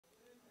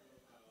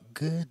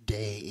Good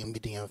day,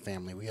 MBDM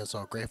family. We are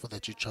so grateful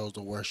that you chose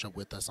to worship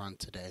with us on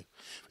today.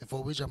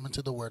 Before we jump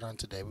into the word on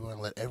today, we want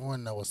to let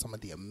everyone know of some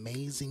of the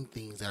amazing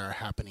things that are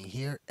happening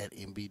here at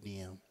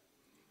MBDM.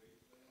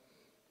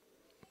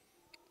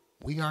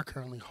 We are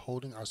currently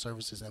holding our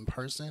services in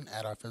person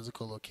at our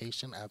physical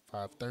location at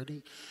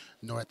 530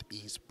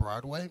 Northeast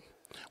Broadway.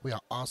 We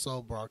are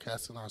also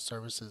broadcasting our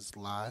services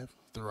live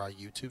through our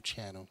YouTube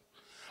channel.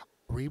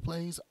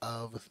 Replays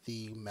of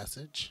the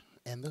message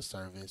and the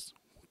service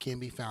can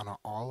be found on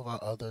all of our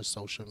other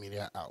social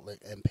media outlet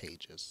and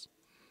pages.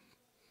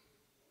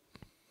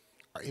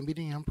 Our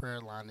MBDM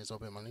prayer line is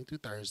open Monday through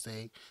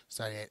Thursday,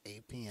 starting at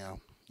 8 p.m.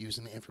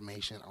 using the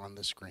information on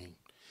the screen.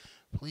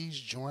 Please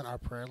join our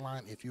prayer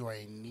line if you are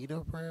in need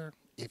of prayer,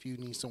 if you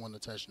need someone to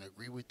touch and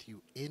agree with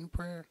you in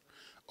prayer,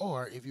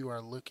 or if you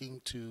are looking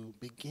to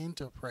begin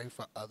to pray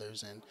for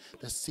others and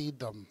to see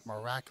the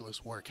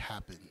miraculous work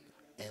happen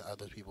in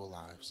other people's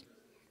lives.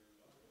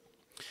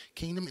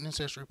 Kingdom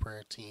Intercessory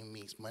Prayer Team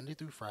meets Monday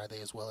through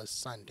Friday as well as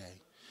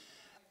Sunday.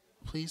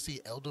 Please see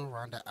Elder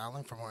Rhonda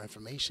Allen for more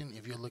information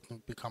if you're looking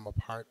to become a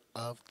part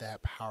of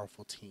that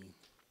powerful team.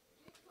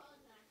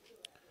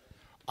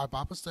 Our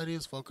Bible study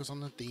is focused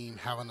on the theme,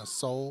 having a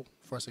soul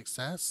for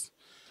success,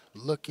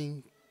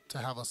 looking to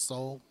have a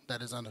soul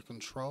that is under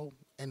control,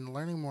 and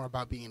learning more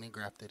about being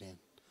engrafted in.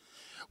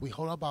 We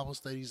hold our Bible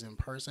studies in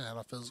person at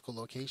our physical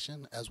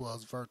location as well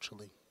as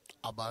virtually.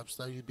 Our Bible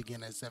studies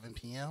begin at 7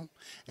 p.m.,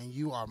 and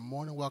you are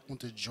more than welcome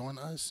to join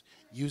us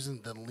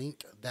using the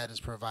link that is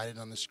provided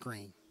on the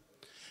screen.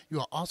 You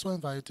are also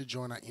invited to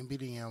join our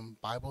MBDM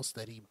Bible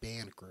Study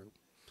Band group.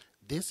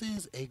 This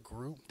is a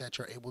group that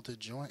you're able to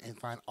join and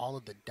find all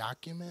of the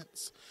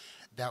documents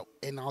that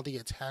and all the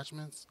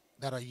attachments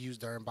that are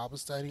used during Bible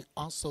study.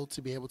 Also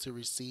to be able to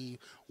receive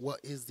what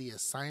is the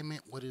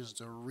assignment, what is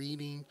the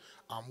reading,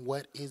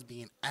 what is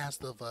being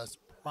asked of us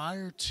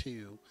prior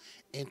to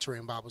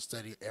entering Bible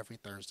study every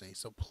Thursday.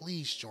 So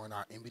please join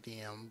our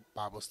MBDM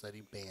Bible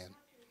Study Band.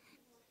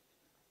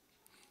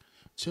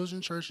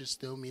 Children's Church is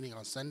still meeting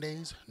on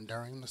Sundays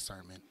during the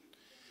sermon.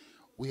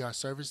 We are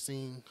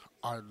servicing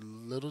our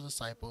little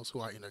disciples who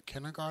are either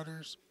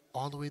kindergartners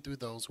all the way through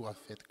those who are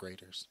fifth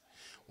graders.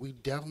 We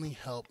definitely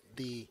help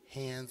the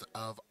hands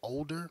of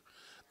older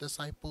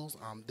disciples,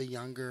 the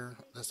younger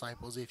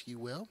disciples, if you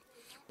will.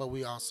 But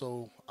we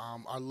also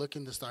are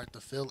looking to start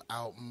to fill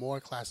out more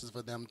classes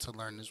for them to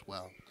learn as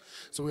well.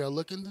 So we are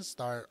looking to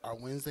start our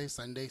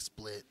Wednesday-Sunday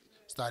split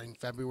starting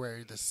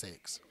February the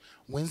 6th.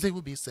 Wednesday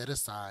will be set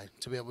aside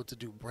to be able to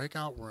do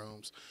breakout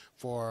rooms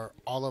for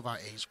all of our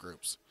age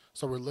groups.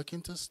 So we're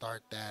looking to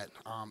start that,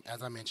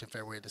 as I mentioned,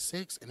 February the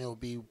 6th, and it will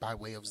be by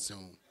way of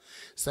Zoom.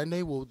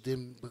 Sunday will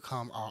then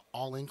become our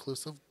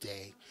all-inclusive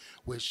day,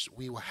 which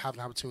we will have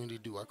an opportunity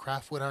to do a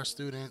craft with our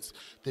students,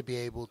 to be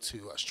able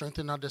to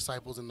strengthen our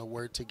disciples in the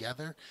Word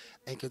together,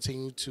 and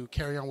continue to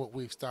carry on what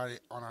we've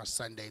started on our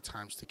Sunday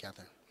times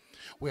together.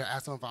 We are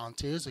asking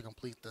volunteers to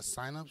complete the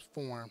sign-up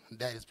form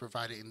that is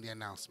provided in the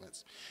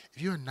announcements.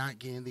 If you are not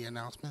getting the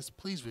announcements,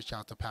 please reach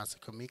out to Pastor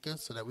Kamika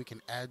so that we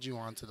can add you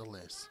onto the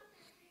list.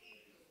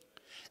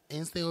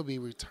 Wednesday will be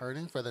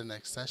returning for the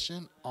next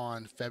session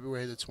on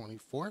February the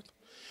 24th.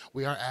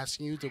 We are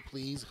asking you to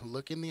please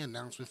look in the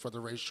announcement for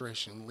the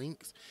registration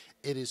links.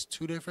 It is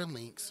two different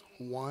links.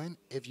 One,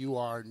 if you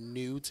are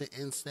new to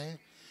NSTE,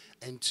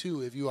 and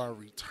two, if you are a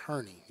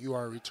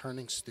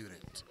returning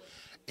student.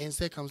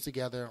 NSTE comes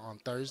together on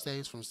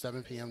Thursdays from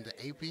 7 p.m. to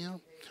 8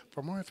 p.m.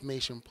 For more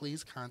information,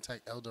 please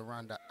contact Elder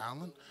Rhonda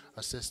Allen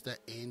or Sister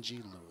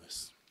Angie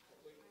Lewis.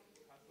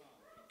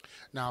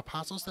 Now,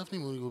 Apostle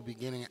Stephanie Mooney will be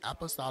beginning an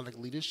Apostolic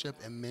Leadership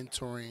and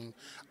Mentoring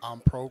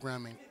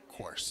programming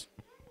course.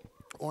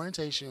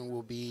 Orientation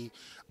will be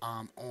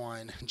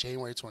on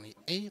January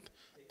 28th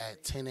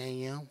at 10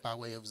 a.m. by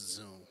way of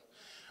Zoom.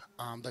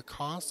 The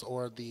cost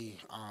or the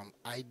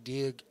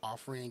idea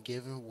offering and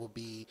giving will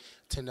be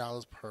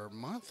 $10 per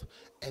month.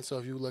 And so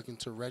if you're looking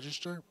to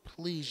register,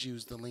 please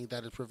use the link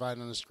that is provided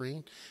on the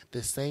screen.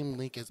 The same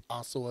link is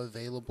also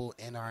available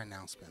in our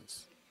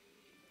announcements.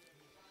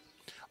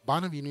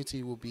 Bond of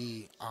Unity will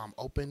be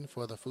open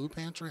for the food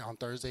pantry on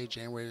Thursday,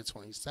 January the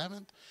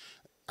 27th.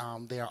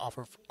 They are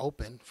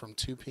open from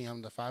 2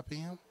 p.m. to 5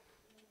 p.m.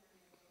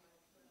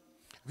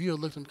 If you are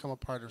looking to become a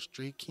part of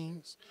Street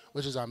Kings,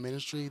 which is our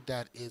ministry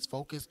that is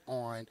focused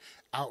on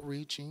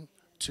outreaching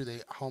to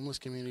the homeless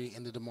community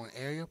in the Des Moines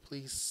area,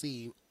 please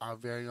see our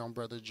very own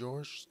brother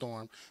George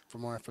Storm for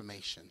more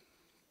information.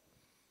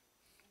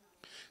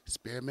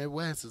 Spirit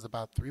Midwest is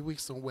about 3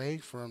 weeks away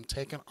from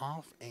taking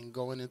off and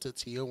going into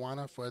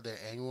Tijuana for their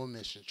annual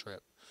mission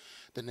trip.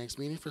 The next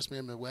meeting for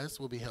Spirit Midwest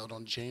will be held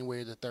on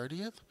January the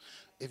 30th.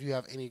 If you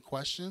have any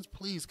questions,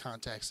 please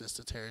contact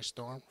Sister Terry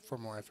Storm for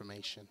more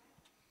information.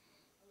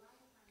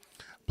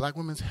 Black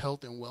Women's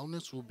Health and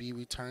Wellness will be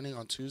returning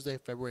on Tuesday,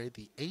 February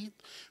the 8th.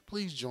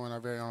 Please join our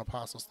very own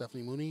Apostle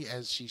Stephanie Mooney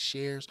as she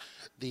shares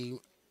the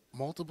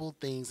multiple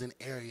things and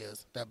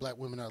areas that Black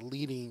women are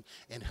leading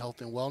in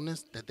health and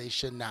wellness that they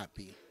should not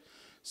be.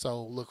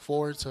 So look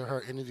forward to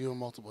her interviewing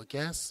multiple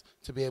guests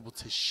to be able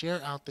to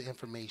share out the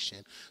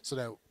information so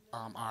that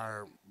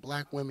our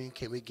black women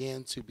can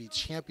begin to be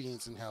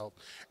champions in health,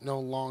 no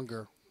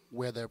longer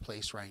where they're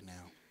placed right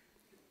now.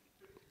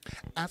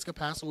 Ask a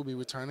Pastor will be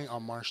returning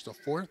on March the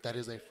 4th. That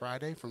is a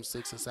Friday from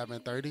 6 to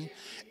 7:30.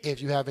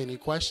 If you have any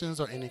questions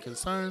or any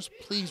concerns,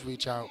 please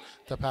reach out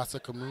to Pastor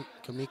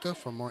Kamika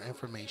for more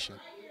information.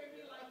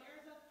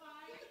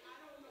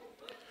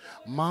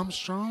 Mom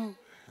Strong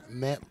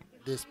met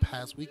this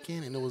past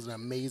weekend, and it was an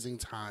amazing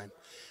time.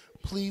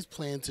 Please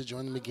plan to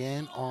join them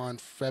again on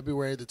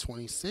February the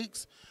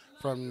 26th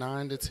from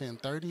 9 to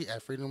 10:30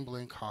 at Freedom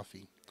Blend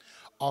Coffee.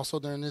 Also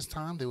during this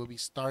time, they will be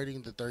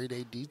starting the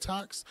 30-day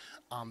detox.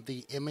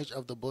 The image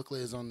of the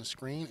booklet is on the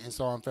screen, and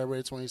so on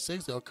February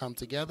 26th, they'll come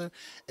together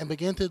and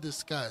begin to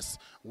discuss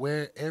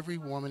where every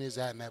woman is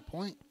at in that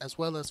point, as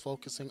well as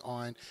focusing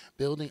on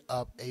building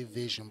up a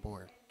vision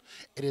board.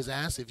 It is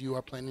asked if you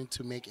are planning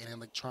to make an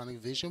electronic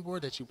vision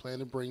board that you plan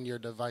to bring your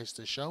device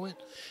to show it.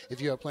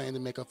 If you are planning to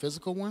make a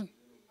physical one,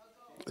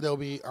 there'll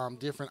be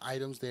different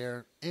items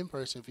there in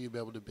person for you to be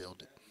able to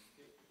build it.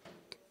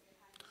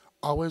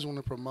 Always want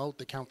to promote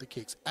the Count the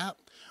Kicks app,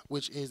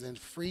 which is a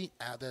free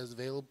app that is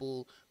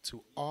available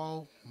to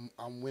all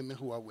women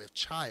who are with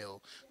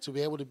child to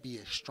be able to be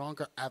a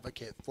stronger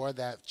advocate for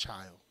that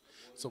child.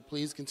 So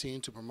please continue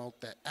to promote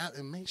that app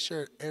and make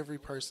sure every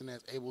person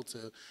that's able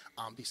to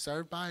be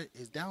served by it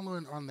is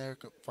downloading on their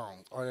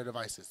phones or their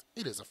devices.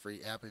 It is a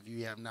free app if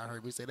you have not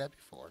heard me say that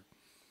before.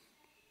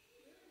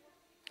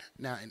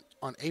 Now,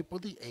 on April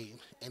the 8th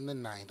and the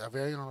 9th, our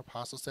very own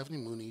Apostle Stephanie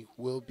Mooney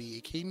will be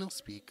a keynote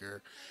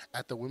speaker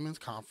at the Women's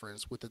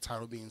Conference with the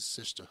title being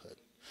Sisterhood.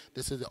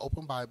 This is the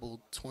Open Bible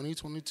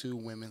 2022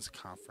 Women's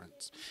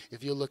Conference.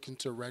 If you're looking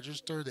to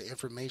register, the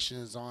information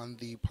is on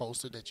the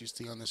poster that you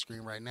see on the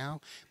screen right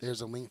now. There's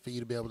a link for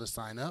you to be able to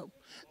sign up.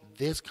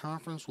 This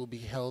conference will be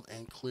held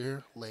in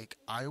Clear Lake,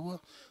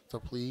 Iowa, so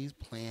please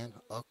plan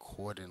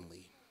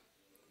accordingly.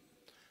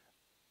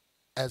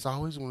 As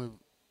always, I want to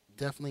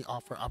definitely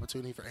offer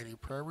opportunity for any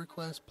prayer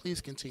requests. Please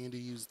continue to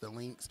use the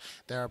links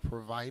that are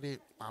provided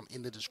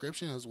in the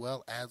description, as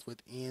well as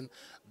within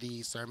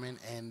the sermon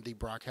and the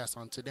broadcast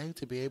on today,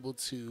 to be able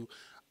to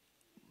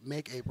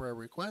make a prayer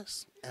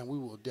request, and we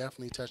will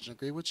definitely touch and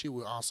agree with you.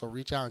 We'll also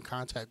reach out and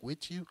contact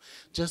with you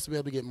just to be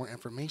able to get more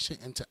information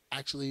and to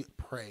actually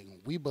pray.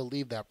 We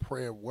believe that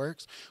prayer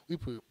works.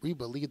 We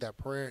believe that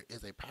prayer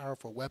is a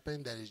powerful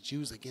weapon that is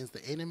used against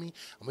the enemy,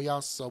 and we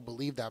also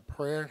believe that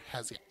prayer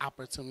has the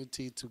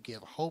opportunity to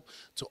give hope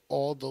to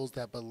all those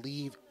that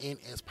believe in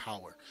its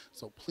power.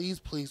 So please,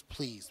 please,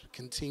 please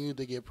continue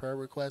to get prayer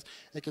requests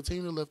and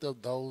continue to lift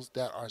up those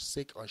that are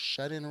sick or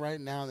shut in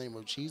right now in the name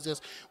of Jesus.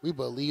 We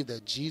believe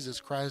that Jesus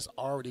Christ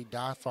already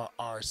died for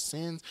our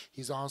sins.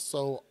 He's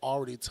also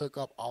already took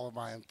up all of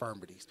our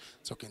infirmities.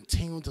 So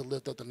continue to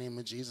lift up the name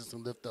of Jesus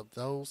and lift up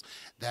those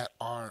that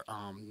are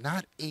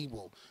not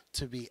able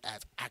to be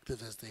as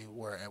active as they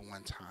were at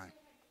one time.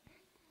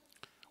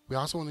 We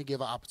also want to give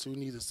an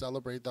opportunity to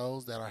celebrate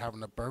those that are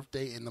having a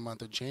birthday in the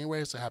month of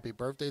January. So happy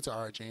birthday to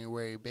our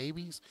January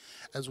babies,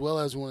 as well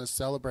as we want to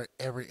celebrate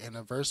every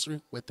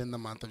anniversary within the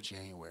month of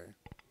January.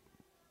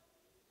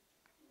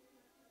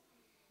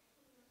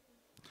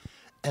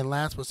 And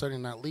last but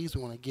certainly not least,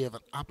 we want to give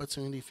an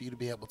opportunity for you to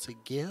be able to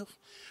give.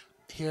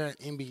 Here at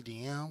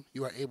MBDM,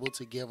 you are able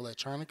to give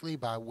electronically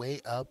by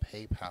way of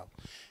PayPal.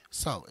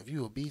 So if you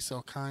will be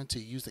so kind to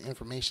use the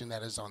information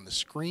that is on the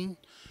screen,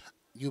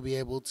 you'll be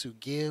able to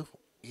give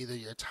either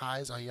your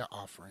tithes or your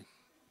offering.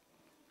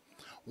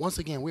 Once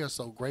again, we are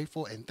so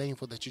grateful and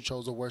thankful that you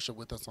chose to worship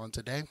with us on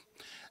today.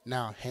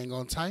 Now, hang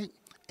on tight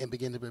and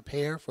begin to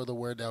prepare for the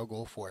word that will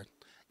go forth.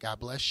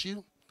 God bless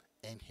you,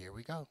 and here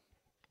we go.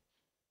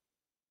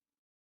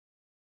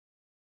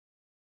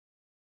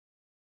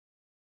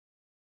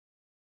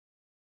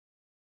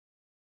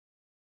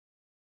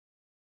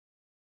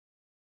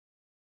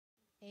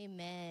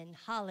 Amen.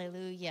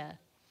 Hallelujah.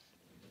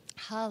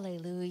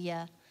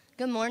 Hallelujah.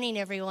 Good morning,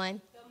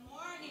 everyone. Good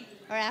morning.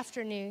 Or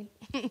afternoon.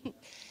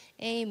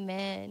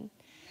 Amen.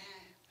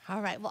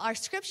 All right. Well, our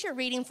scripture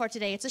reading for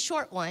today, it's a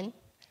short one.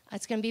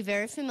 It's going to be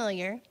very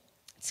familiar.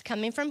 It's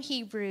coming from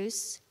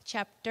Hebrews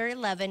chapter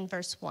 11,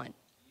 verse 1.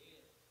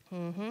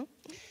 And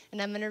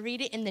I'm going to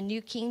read it in the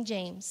New King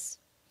James.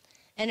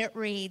 And it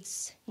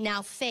reads,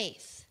 "Now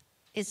faith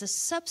is the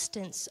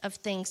substance of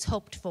things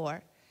hoped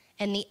for,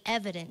 and the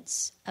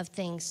evidence of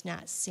things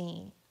not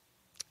seen."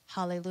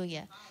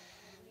 Hallelujah.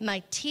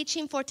 My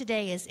teaching for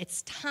today is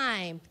it's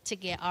time to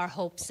get our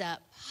hopes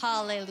up.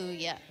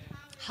 Hallelujah.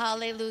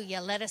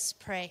 Hallelujah. Let us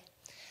pray.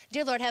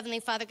 Dear Lord, Heavenly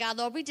Father, God,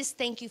 Lord, we just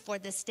thank you for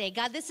this day.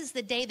 God, this is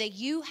the day that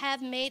you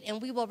have made, and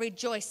we will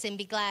rejoice and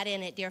be glad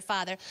in it, dear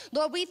Father.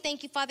 Lord, we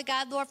thank you, Father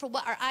God, Lord, for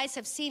what our eyes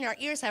have seen, our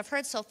ears have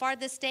heard so far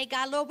this day,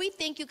 God. Lord, we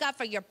thank you, God,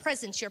 for your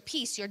presence, your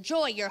peace, your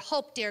joy, your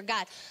hope, dear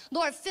God.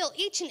 Lord, fill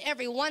each and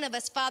every one of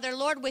us, Father,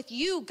 Lord, with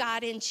you,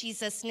 God, in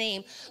Jesus'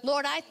 name.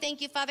 Lord, I thank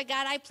you, Father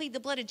God. I plead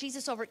the blood of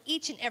Jesus over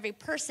each and every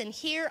person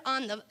here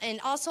and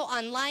also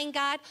online,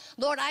 God.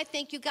 Lord, I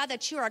thank you, God,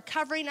 that you are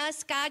covering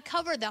us, God.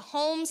 Cover the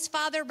homes,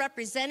 Father,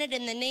 represented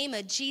in the name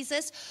of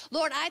Jesus.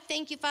 Lord, I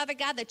thank you, Father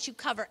God, that you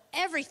cover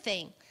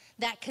everything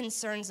that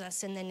concerns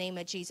us in the name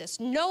of Jesus.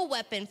 No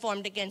weapon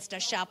formed against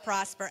us shall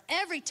prosper.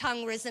 Every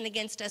tongue risen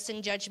against us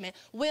in judgment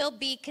will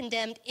be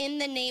condemned in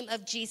the name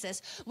of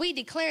Jesus. We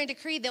declare and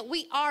decree that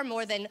we are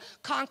more than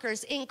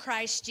conquerors in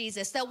Christ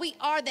Jesus, that we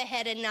are the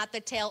head and not the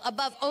tail,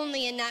 above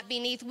only and not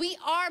beneath. We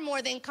are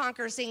more than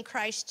conquerors in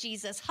Christ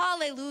Jesus.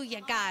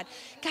 Hallelujah, God.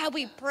 God,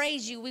 we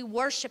praise you. We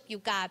worship you,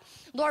 God.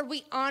 Lord,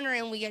 we honor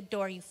and we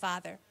adore you,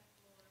 Father.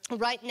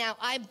 Right now,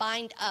 I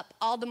bind up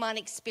all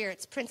demonic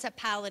spirits,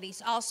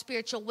 principalities, all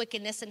spiritual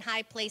wickedness in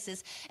high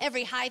places,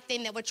 every high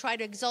thing that would try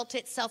to exalt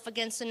itself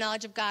against the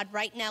knowledge of God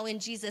right now in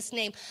Jesus'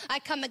 name. I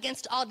come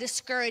against all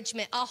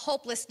discouragement, all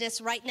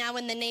hopelessness right now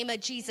in the name of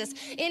Jesus.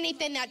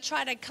 Anything that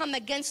try to come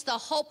against the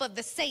hope of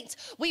the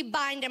saints, we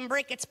bind and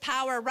break its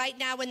power right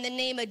now in the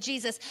name of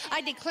Jesus.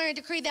 I declare and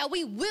decree that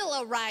we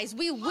will arise,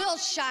 we will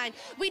shine.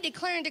 We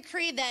declare and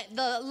decree that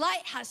the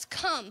light has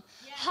come.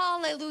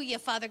 Hallelujah,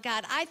 Father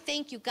God. I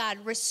thank you, God.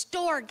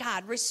 Restore,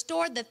 God.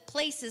 Restore the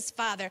places,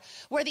 Father,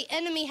 where the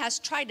enemy has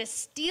tried to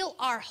steal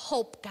our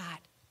hope, God.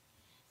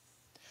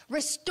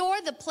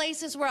 Restore the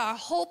places where our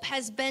hope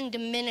has been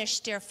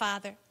diminished, dear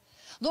Father.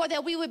 Lord,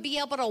 that we would be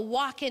able to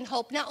walk in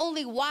hope, not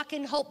only walk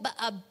in hope, but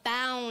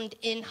abound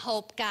in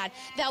hope, God.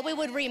 That we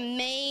would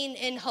remain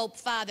in hope,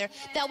 Father.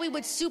 That we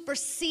would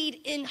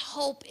supersede in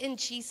hope in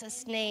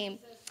Jesus' name.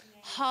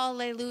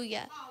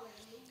 Hallelujah.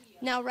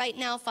 Now, right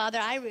now, Father,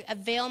 I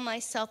avail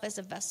myself as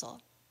a vessel.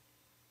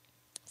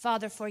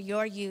 Father, for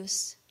your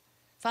use.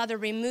 Father,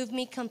 remove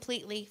me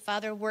completely.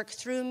 Father, work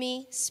through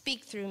me,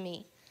 speak through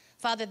me.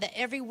 Father, that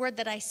every word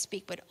that I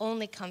speak would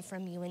only come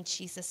from you in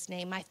Jesus'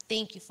 name. I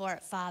thank you for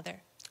it,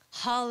 Father.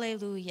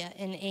 Hallelujah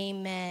and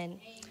amen.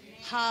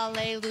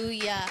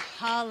 Hallelujah.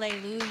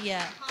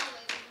 Hallelujah.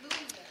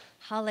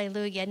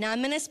 Hallelujah. Now, I'm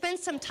going to spend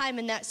some time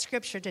in that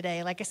scripture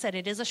today. Like I said,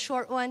 it is a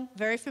short one,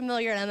 very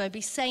familiar, and I'm going to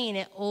be saying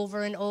it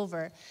over and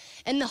over.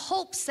 And the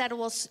hopes that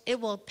it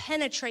will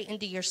penetrate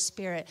into your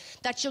spirit,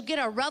 that you'll get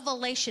a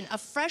revelation, a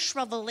fresh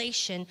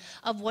revelation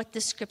of what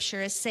the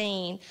scripture is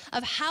saying,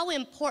 of how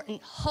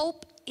important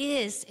hope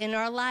is in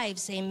our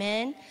lives.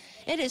 Amen.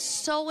 It is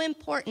so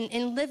important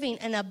in living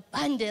an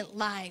abundant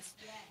life.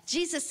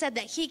 Jesus said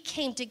that he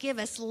came to give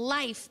us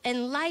life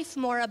and life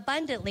more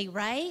abundantly,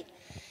 right?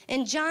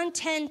 In John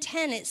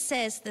 10:10, it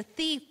says, the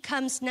thief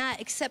comes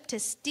not except to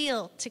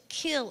steal, to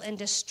kill, and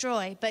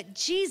destroy. But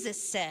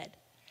Jesus said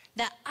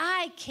that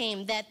I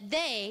came that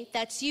they,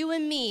 that's you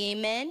and me,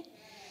 amen,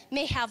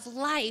 may have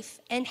life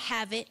and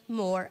have it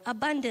more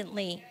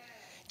abundantly.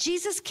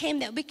 Jesus came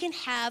that we can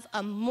have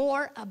a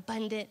more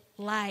abundant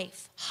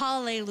life.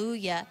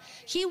 Hallelujah.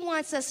 He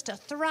wants us to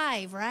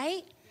thrive,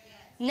 right?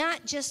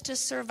 Not just to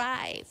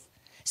survive.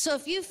 So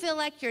if you feel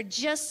like you're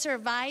just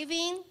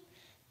surviving,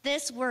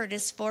 this word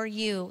is for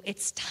you.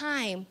 It's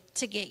time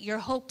to get your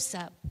hopes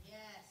up. Yes.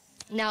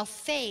 Now,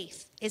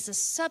 faith is a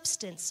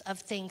substance of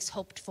things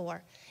hoped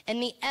for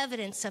and the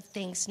evidence of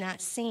things not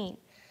seen.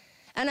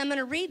 And I'm going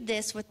to read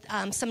this with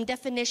some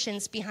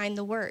definitions behind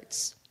the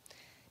words.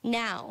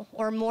 Now,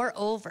 or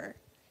moreover,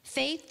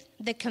 faith,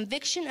 the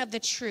conviction of the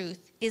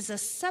truth, is a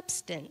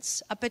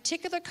substance, a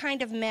particular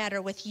kind of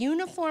matter with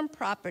uniform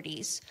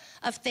properties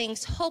of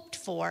things hoped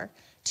for,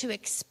 to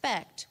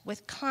expect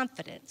with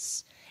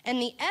confidence.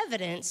 And the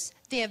evidence,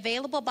 the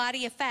available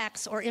body of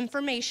facts or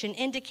information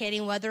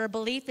indicating whether a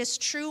belief is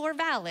true or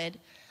valid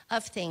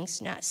of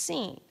things not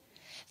seen.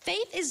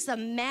 Faith is the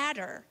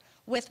matter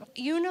with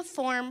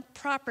uniform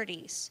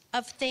properties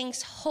of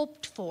things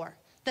hoped for,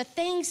 the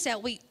things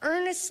that we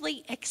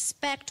earnestly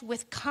expect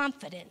with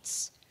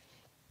confidence.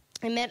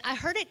 Amen. I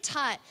heard it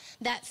taught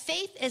that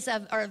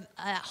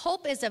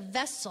hope is a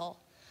vessel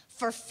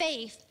for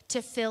faith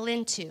to fill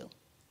into.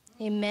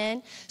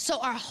 Amen. So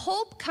our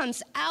hope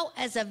comes out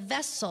as a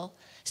vessel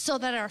so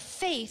that our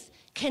faith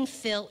can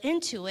fill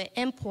into it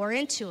and pour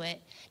into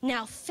it.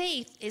 Now,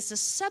 faith is a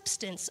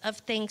substance of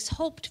things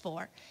hoped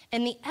for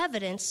and the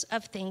evidence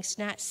of things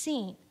not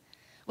seen.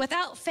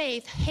 Without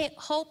faith,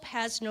 hope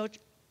has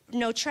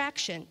no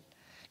traction.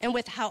 And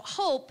without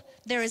hope,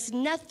 there is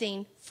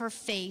nothing for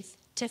faith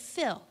to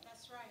fill.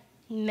 That's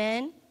right.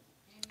 Amen.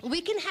 We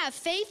can have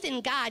faith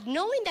in God,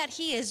 knowing that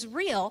he is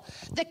real,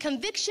 the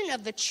conviction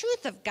of the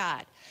truth of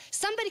God.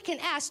 Somebody can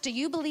ask, do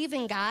you believe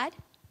in God?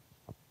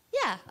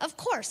 Yeah, of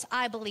course,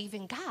 I believe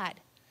in God.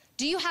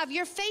 Do you have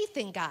your faith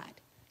in God?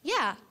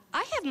 Yeah,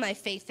 I have my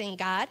faith in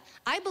God.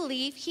 I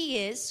believe he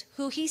is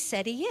who he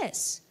said he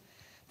is.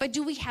 But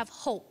do we have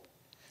hope?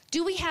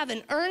 Do we have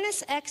an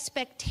earnest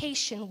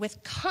expectation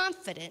with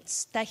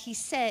confidence that he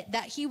said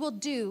that he will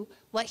do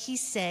what he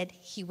said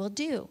he will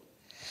do?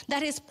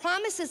 That his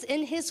promises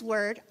in his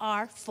word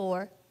are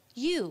for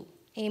you.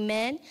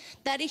 Amen.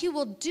 That he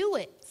will do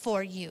it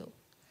for you.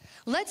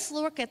 Let's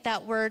look at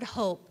that word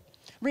hope.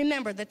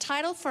 Remember, the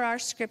title for our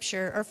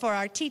scripture or for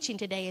our teaching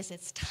today is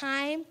It's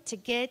Time to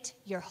Get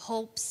Your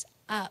Hopes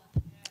Up.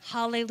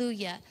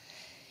 Hallelujah.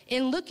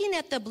 In looking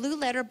at the Blue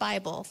Letter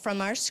Bible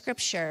from our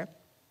scripture,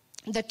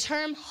 the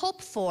term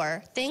hope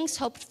for, things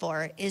hoped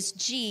for, is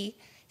G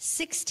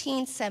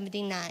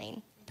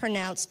 1679,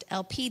 pronounced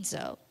El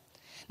Pizzo,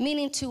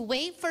 meaning to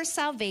wait for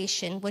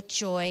salvation with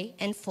joy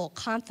and full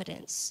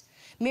confidence.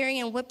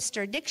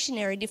 Merriam-Webster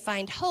Dictionary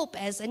defined hope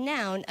as a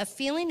noun, a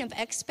feeling of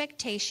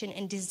expectation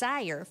and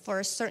desire for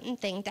a certain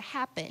thing to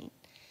happen.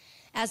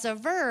 As a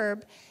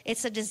verb,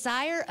 it's a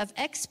desire of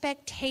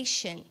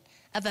expectation,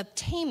 of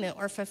obtainment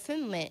or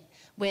fulfillment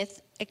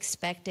with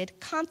expected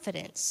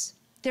confidence.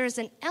 There is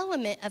an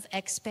element of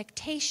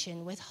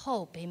expectation with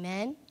hope.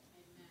 Amen?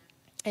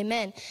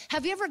 Amen.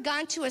 Have you ever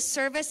gone to a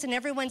service and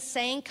everyone's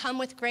saying, come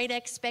with great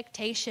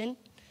expectation?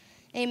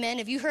 Amen.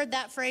 Have you heard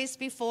that phrase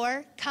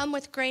before? Come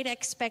with great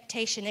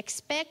expectation.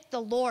 Expect the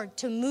Lord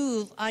to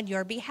move on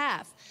your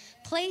behalf.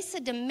 Place a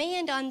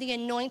demand on the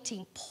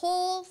anointing.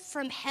 Pull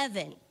from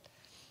heaven.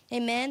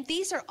 Amen.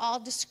 These are all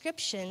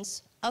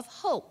descriptions of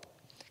hope.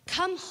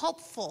 Come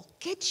hopeful.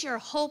 Get your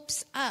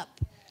hopes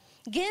up.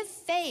 Give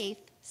faith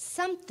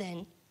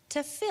something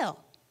to fill.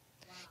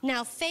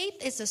 Now, faith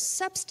is a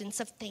substance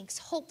of things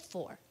hoped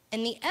for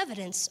and the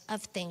evidence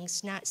of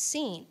things not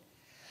seen.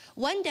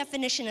 One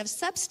definition of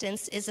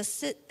substance is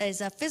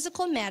a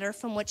physical matter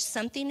from which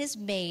something is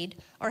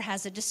made or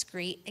has a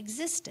discrete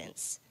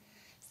existence.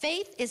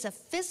 Faith is a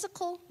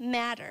physical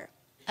matter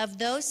of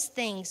those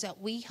things that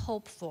we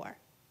hope for,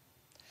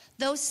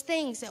 those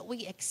things that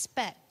we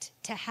expect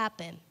to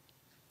happen.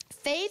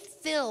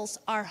 Faith fills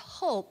our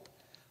hope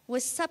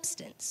with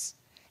substance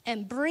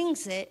and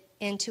brings it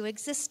into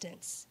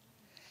existence.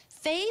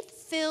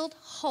 Faith-filled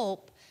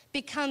hope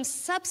becomes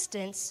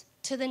substance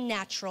to the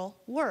natural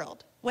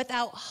world.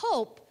 Without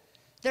hope,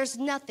 there's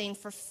nothing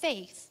for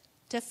faith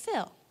to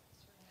fill.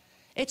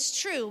 It's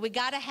true, we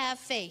got to have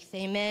faith,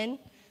 amen?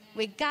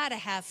 We got to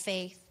have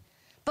faith.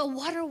 But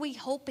what are we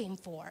hoping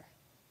for?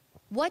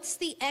 What's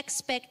the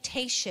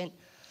expectation?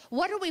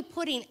 What are we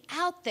putting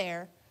out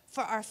there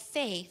for our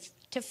faith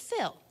to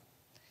fill?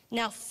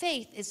 Now,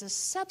 faith is a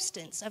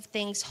substance of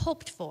things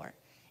hoped for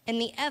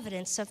and the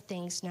evidence of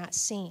things not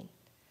seen.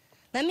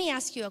 Let me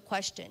ask you a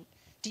question.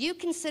 Do you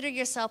consider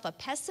yourself a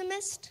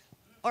pessimist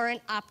or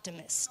an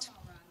optimist?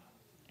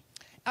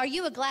 Are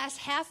you a glass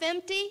half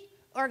empty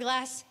or a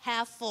glass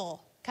half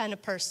full kind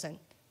of person?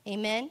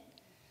 Amen?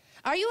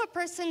 Are you a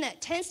person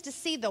that tends to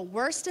see the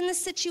worst in the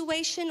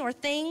situation or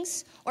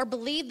things or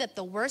believe that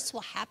the worst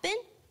will happen?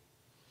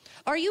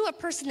 Are you a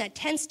person that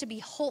tends to be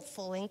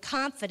hopeful and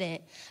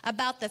confident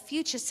about the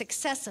future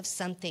success of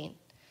something?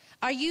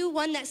 Are you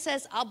one that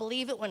says, I'll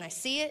believe it when I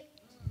see it?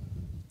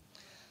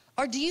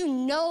 Or do you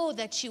know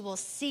that you will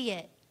see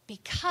it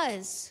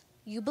because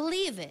you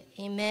believe it?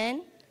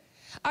 Amen?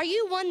 Are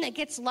you one that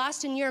gets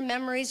lost in your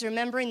memories,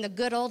 remembering the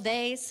good old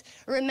days,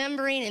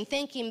 remembering and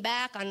thinking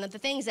back on the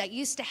things that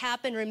used to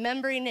happen,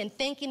 remembering and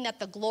thinking that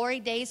the glory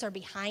days are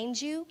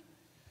behind you?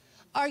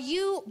 Are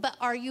you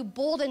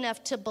bold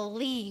enough to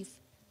believe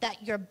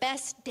that your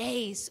best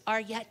days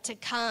are yet to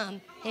come?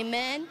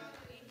 Amen?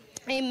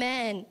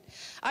 Amen.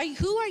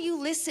 Who are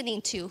you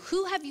listening to?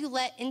 Who have you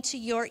let into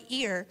your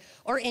ear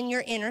or in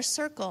your inner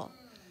circle?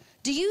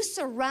 Do you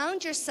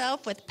surround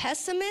yourself with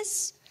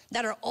pessimists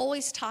that are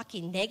always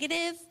talking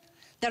negative,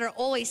 that are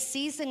always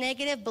sees the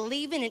negative,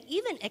 believing and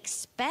even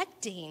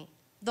expecting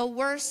the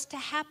worst to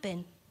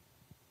happen?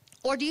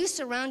 Or do you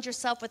surround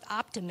yourself with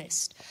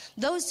optimists,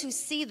 those who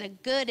see the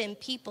good in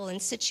people and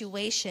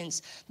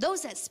situations,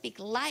 those that speak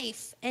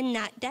life and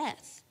not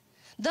death?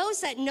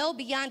 Those that know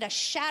beyond a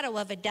shadow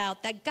of a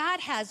doubt that God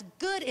has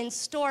good in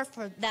store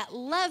for that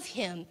love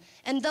him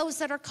and those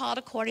that are called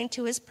according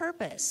to his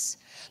purpose.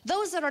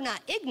 Those that are not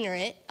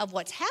ignorant of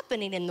what's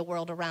happening in the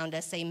world around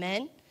us,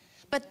 amen?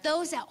 But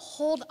those that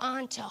hold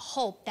on to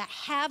hope, that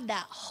have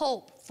that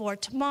hope for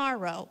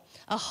tomorrow,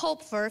 a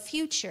hope for a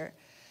future.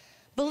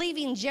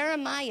 Believing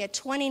Jeremiah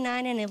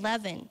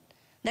 29:11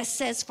 that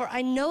says, for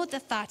I know the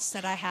thoughts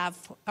that I have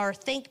or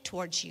think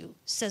towards you,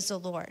 says the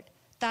Lord.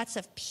 Thoughts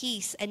of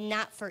peace and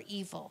not for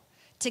evil,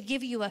 to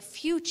give you a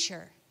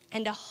future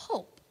and a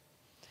hope.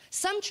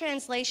 Some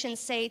translations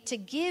say to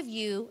give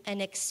you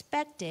an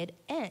expected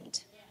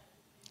end.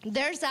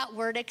 There's that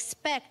word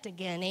expect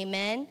again,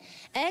 amen?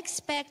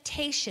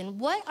 Expectation.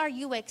 What are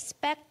you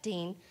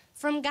expecting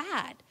from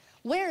God?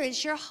 Where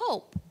is your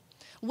hope?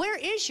 Where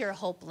is your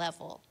hope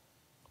level?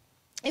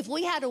 If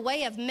we had a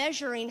way of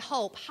measuring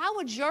hope, how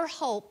would your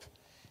hope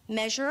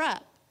measure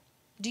up?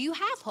 Do you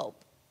have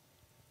hope?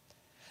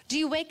 Do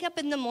you wake up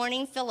in the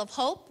morning full of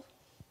hope?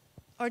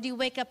 Or do you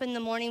wake up in the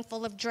morning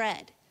full of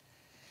dread?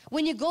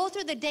 When you go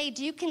through the day,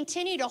 do you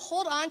continue to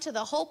hold on to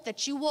the hope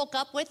that you woke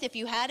up with if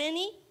you had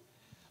any?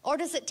 Or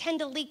does it tend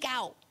to leak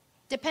out,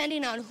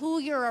 depending on who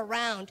you're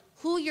around,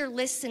 who you're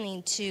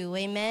listening to?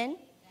 Amen?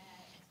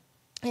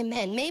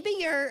 Amen. Maybe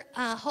your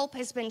hope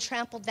has been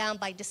trampled down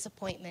by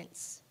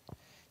disappointments.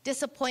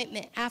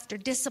 Disappointment after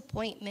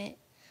disappointment.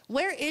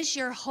 Where is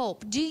your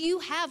hope? Do you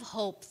have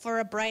hope for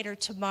a brighter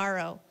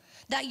tomorrow?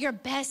 That your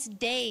best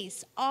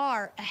days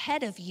are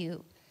ahead of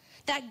you.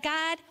 That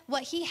God,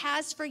 what he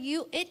has for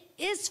you, it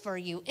is for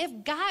you.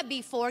 If God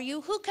be for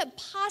you, who could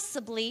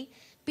possibly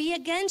be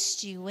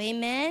against you?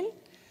 Amen?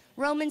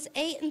 Romans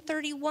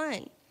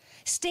 8:31.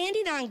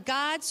 Standing on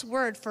God's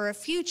word for a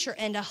future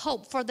and a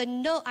hope.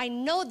 I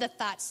know the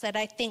thoughts that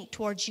I think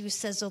towards you,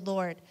 says the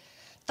Lord.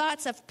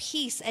 Thoughts of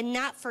peace and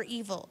not for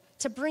evil,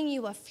 to bring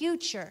you a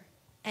future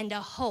and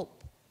a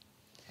hope.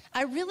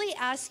 I really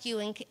ask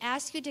you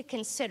to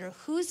consider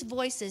whose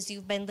voices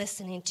you've been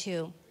listening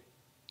to.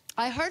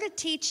 I heard a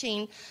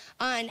teaching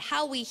on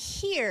how we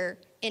hear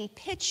in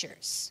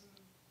pictures.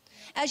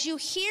 As you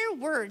hear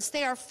words,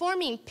 they are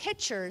forming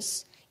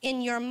pictures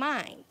in your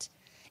mind.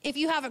 If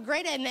you have a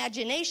great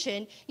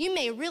imagination, you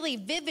may really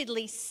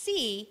vividly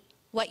see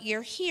what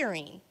you're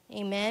hearing.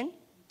 Amen?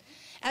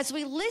 As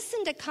we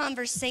listen to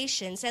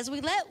conversations, as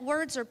we let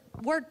words or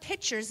word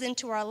pictures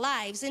into our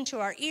lives, into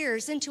our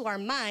ears, into our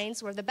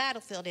minds, where the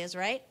battlefield is,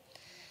 right?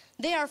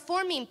 They are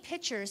forming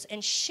pictures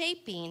and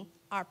shaping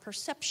our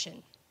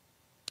perception.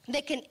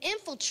 They can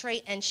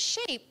infiltrate and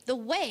shape the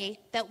way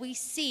that we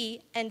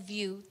see and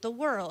view the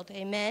world.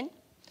 Amen?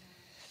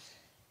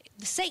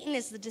 Satan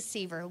is the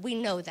deceiver. We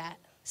know that.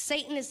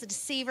 Satan is the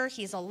deceiver.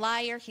 He's a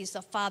liar. He's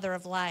the father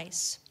of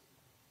lies.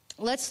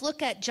 Let's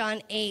look at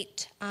John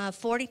 8,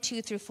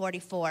 42 through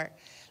 44.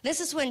 This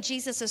is when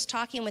Jesus is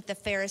talking with the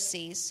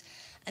Pharisees,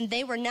 and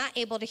they were not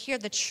able to hear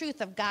the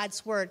truth of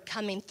God's word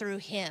coming through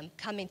him,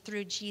 coming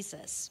through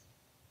Jesus.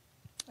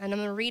 And I'm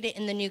going to read it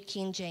in the New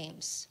King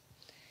James.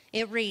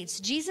 It reads,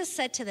 Jesus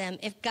said to them,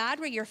 if God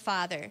were your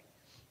father,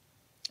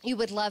 you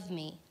would love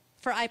me,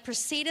 for I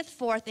proceeded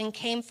forth and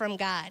came from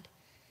God.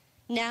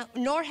 Now,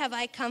 nor have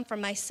I come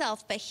from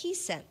myself, but he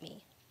sent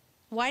me.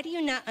 Why do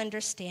you not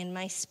understand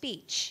my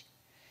speech?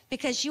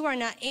 Because you are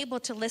not able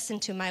to listen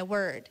to my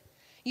word.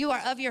 You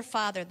are of your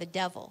father, the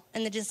devil,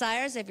 and the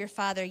desires of your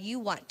father you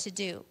want to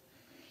do.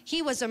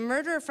 He was a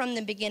murderer from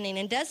the beginning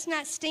and does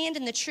not stand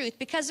in the truth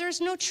because there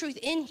is no truth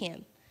in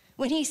him.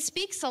 When he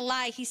speaks a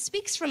lie, he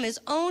speaks from his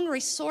own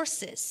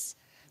resources,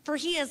 for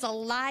he is a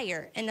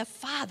liar and a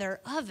father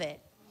of it.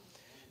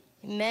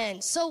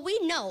 Amen. So we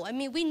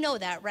know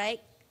that, right?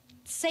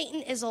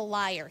 Satan is a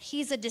liar.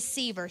 He's a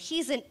deceiver.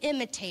 He's an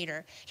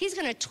imitator. He's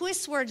going to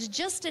twist words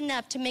just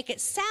enough to make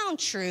it sound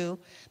true,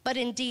 but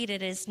indeed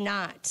it is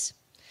not.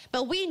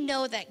 But we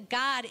know that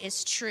God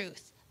is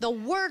truth. The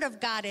word of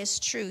God is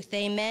truth.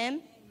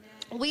 Amen?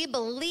 Amen. We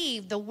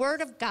believe the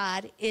word of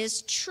God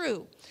is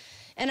true.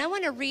 And I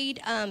want to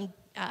read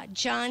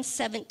John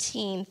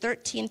 17,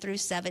 13 through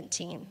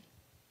 17.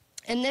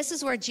 And this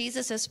is where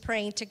Jesus is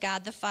praying to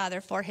God the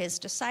Father for his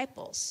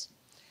disciples.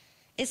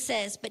 It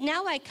says, but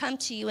now I come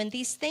to you, and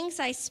these things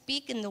I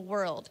speak in the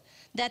world,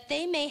 that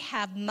they may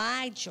have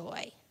my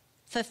joy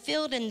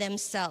fulfilled in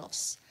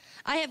themselves.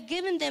 I have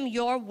given them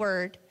your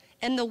word,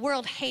 and the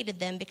world hated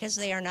them because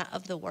they are not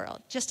of the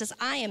world, just as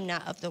I am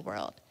not of the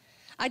world.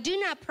 I do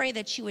not pray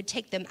that you would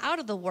take them out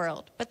of the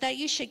world, but that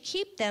you should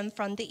keep them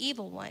from the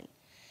evil one.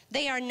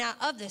 They are not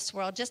of this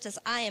world, just as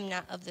I am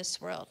not of this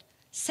world.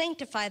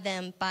 Sanctify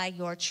them by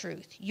your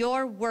truth.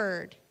 Your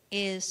word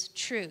is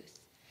truth.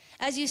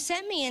 As you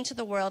sent me into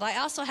the world, I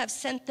also have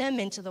sent them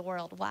into the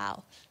world.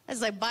 Wow.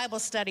 That's like Bible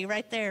study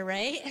right there,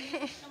 right?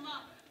 Come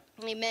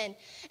on. Amen.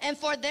 And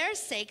for their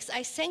sakes,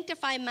 I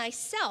sanctify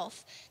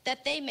myself,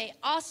 that they may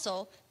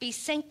also be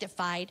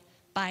sanctified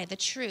by the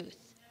truth.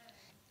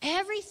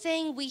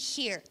 Everything we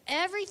hear,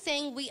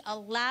 everything we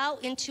allow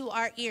into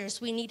our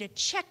ears, we need to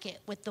check it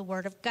with the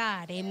word of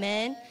God.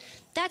 Amen.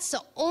 That's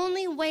the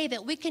only way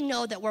that we can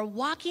know that we're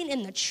walking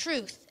in the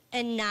truth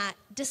and not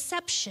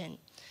deception.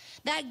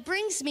 That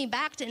brings me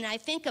back to, and I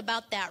think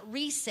about that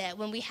reset,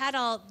 when we had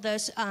all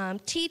those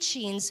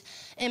teachings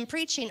and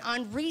preaching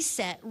on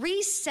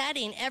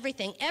resetting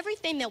everything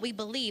that we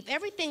believe,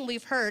 everything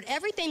we've heard,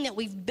 everything that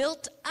we've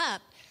built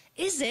up.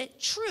 Is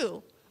it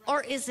true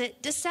or is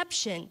it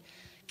deception?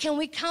 Can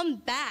we come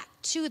back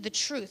to the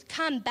truth,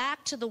 come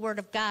back to the word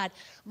of God?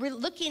 We're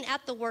looking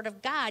at the word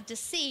of God to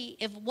see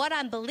if what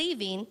I'm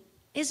believing,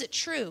 is it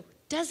true?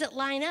 Does it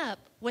line up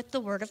with the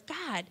word of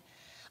God?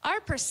 Our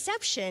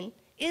perception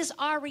is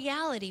our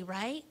reality,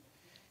 right?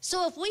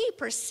 So if we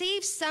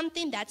perceive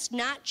something that's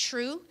not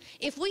true,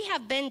 if we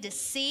have been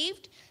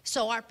deceived,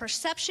 so our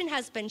perception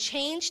has been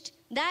changed,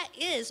 that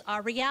is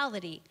our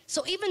reality.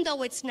 So even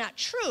though it's not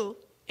true,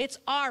 it's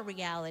our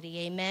reality.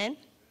 Amen?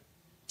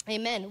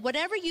 Amen.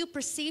 Whatever you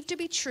perceive to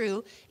be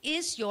true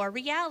is your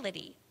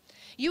reality.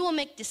 You will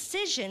make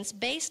decisions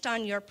based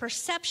on your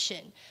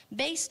perception,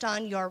 based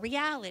on your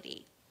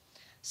reality.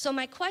 So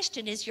my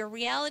question is, your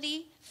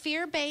reality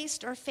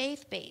fear-based or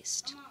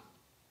faith-based?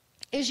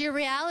 Is your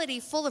reality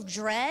full of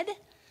dread,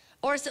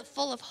 or is it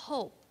full of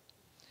hope?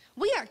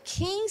 We are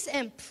kings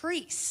and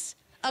priests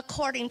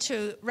according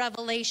to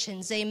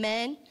Revelations,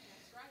 amen?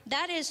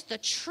 That is the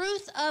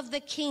truth of the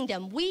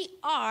kingdom. We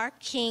are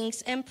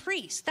kings and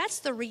priests. That's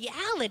the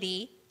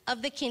reality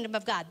of the kingdom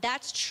of God.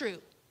 That's true,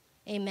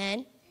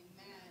 amen?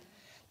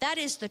 That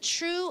is the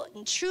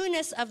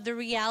trueness of the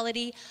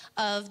reality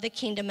of the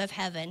kingdom of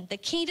heaven. The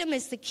kingdom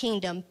is the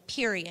kingdom,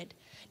 period.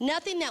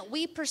 Nothing that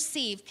we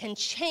perceive can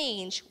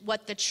change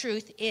what the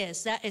truth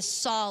is. That is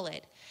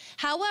solid.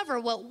 However,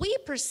 what we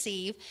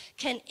perceive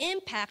can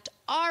impact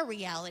our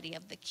reality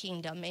of the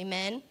kingdom.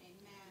 Amen? Amen.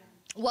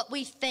 what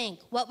we think,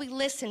 what we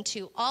listen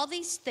to, all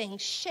these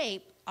things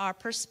shape our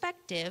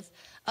perspective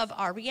of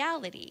our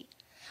reality.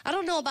 I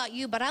don't know about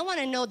you, but I want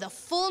to know the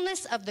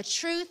fullness of the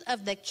truth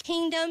of the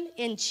kingdom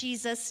in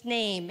Jesus'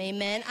 name.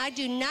 Amen. I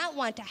do not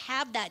want to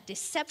have that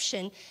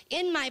deception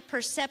in my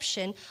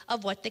perception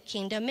of what the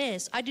kingdom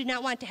is. I do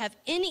not want to have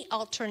any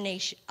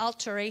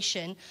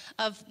alteration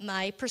of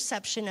my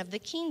perception of the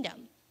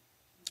kingdom.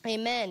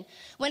 Amen.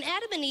 When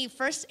Adam and Eve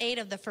first ate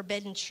of the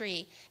forbidden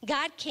tree,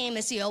 God came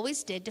as he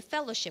always did to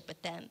fellowship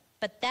with them.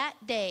 But that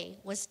day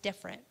was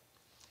different.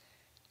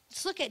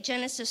 Let's look at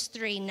Genesis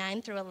 3,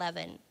 9 through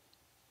 11.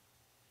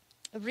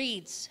 It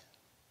reads,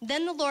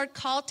 "Then the Lord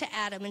called to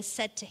Adam and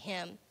said to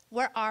him,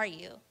 'Where are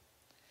you?'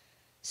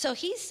 So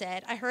he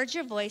said, 'I heard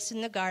your voice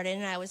in the garden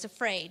and I was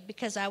afraid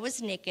because I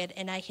was naked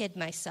and I hid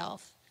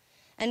myself.'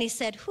 And he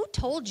said, 'Who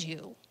told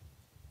you?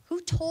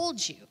 Who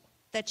told you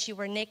that you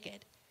were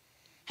naked?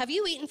 Have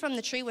you eaten from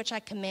the tree which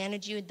I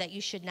commanded you that you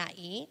should not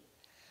eat?'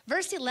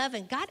 Verse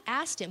 11, God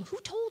asked him,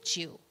 'Who told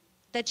you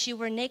that you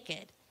were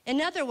naked?'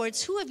 In other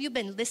words, who have you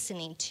been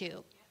listening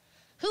to?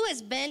 Who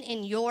has been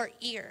in your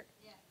ear?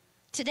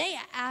 Today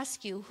I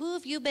ask you, who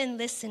have you been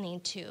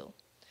listening to?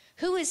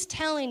 Who is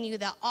telling you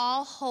that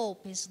all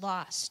hope is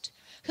lost?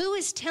 Who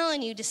is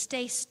telling you to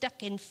stay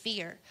stuck in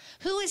fear?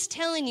 Who is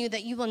telling you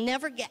that you will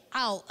never get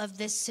out of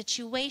this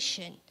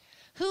situation?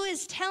 Who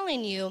is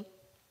telling you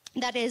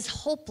that it is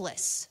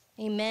hopeless?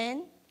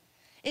 Amen?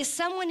 Is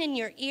someone in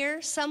your ear,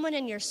 someone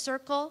in your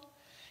circle,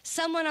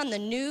 someone on the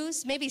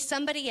news, maybe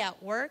somebody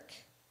at work,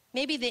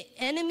 maybe the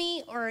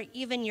enemy or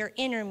even your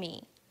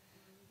enemy?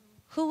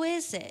 Who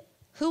is it?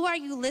 Who are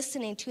you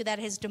listening to that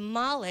has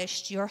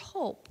demolished your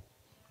hope?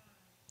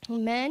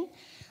 Amen?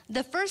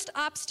 The first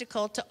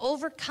obstacle to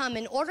overcome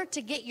in order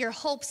to get your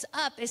hopes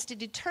up is to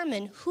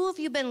determine who have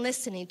you been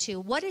listening to?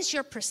 What is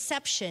your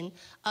perception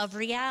of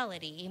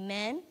reality?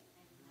 Amen?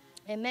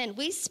 Amen.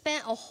 We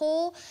spent a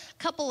whole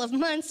couple of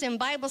months in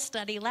Bible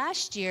study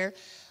last year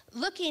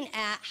looking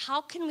at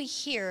how can we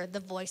hear the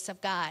voice of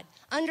God,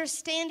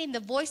 understanding the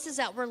voices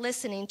that we're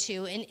listening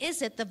to, and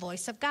is it the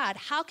voice of God?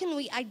 How can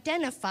we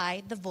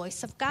identify the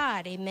voice of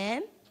God?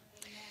 Amen?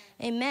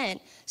 Amen.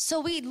 So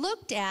we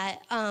looked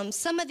at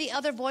some of the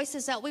other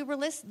voices that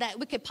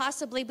we could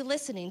possibly be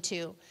listening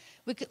to.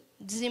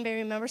 Does anybody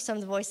remember some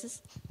of the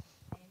voices?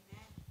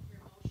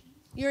 Amen.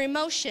 Your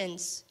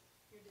emotions.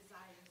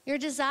 Your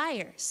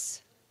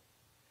desires.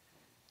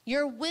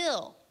 Your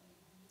will.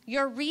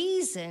 Your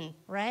reason,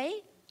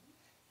 right?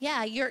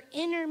 Yeah, your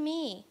inner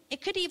me. It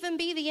could even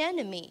be the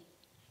enemy.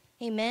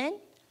 Amen?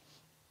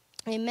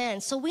 Amen.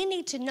 So we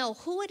need to know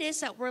who it is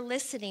that we're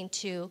listening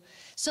to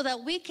so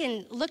that we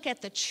can look at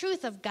the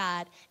truth of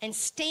God and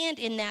stand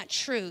in that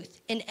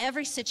truth in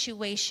every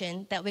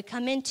situation that we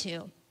come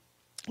into.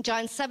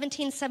 John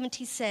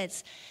 17:17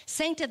 says,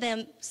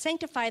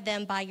 sanctify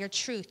them by your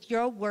truth.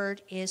 Your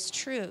word is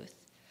truth.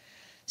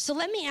 So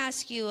let me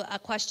ask you a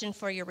question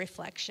for your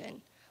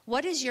reflection.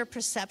 What is your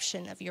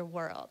perception of your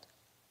world?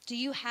 Do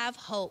you have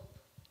hope?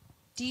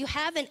 Do you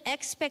have an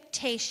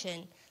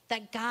expectation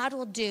that God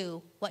will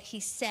do what he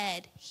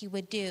said he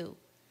would do?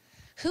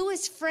 Who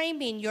is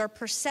framing your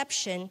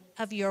perception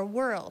of your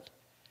world?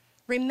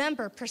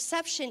 Remember,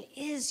 perception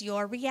is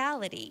your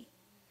reality.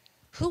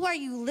 Who are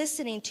you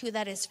listening to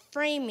that is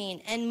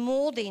framing and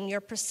molding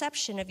your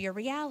perception of your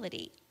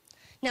reality?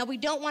 Now, we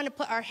don't want to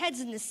put our heads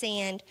in the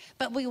sand,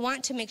 but we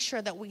want to make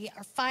sure that we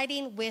are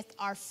fighting with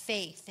our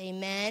faith.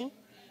 Amen?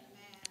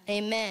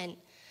 Amen.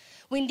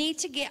 We need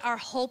to get our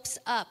hopes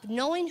up,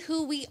 knowing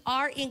who we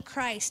are in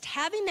Christ,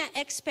 having that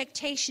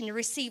expectation to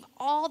receive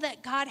all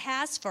that God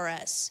has for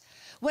us.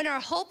 When our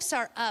hopes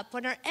are up,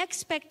 when our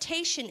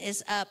expectation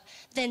is up,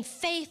 then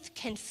faith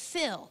can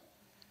fill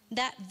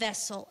that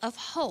vessel of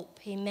hope.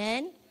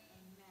 Amen?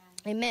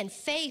 Amen.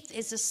 Faith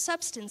is the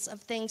substance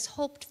of things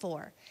hoped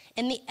for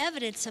and the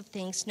evidence of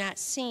things not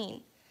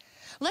seen.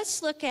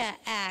 Let's look at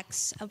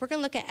Acts. We're going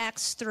to look at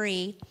Acts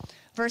 3,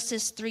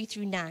 verses 3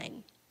 through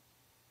 9.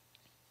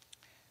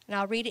 And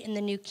I'll read it in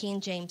the New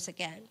King James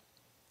again.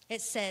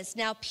 It says,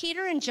 "Now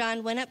Peter and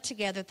John went up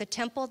together at the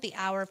temple at the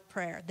hour of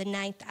prayer, the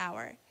 9th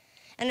hour.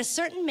 And a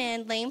certain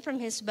man lame from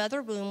his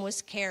mother womb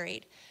was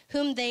carried,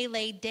 whom they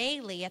laid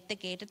daily at the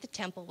gate of the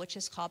temple, which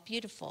is called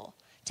Beautiful,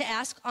 to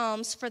ask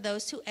alms for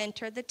those who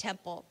entered the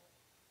temple,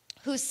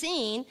 who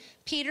seeing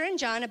Peter and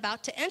John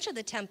about to enter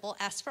the temple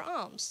asked for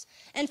alms.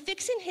 And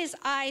fixing his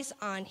eyes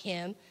on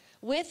him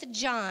with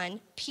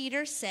John,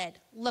 Peter said,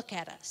 'Look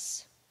at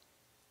us.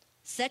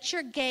 Set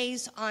your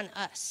gaze on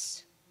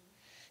us.'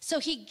 So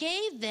he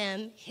gave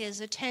them his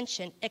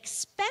attention,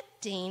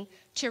 expecting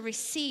to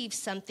receive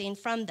something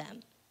from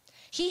them.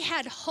 He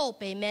had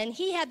hope, amen.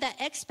 He had that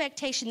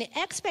expectation. The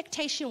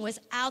expectation was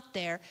out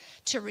there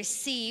to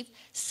receive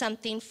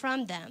something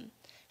from them.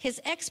 His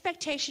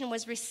expectation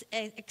was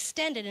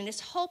extended, and his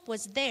hope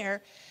was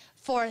there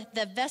for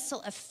the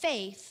vessel of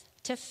faith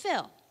to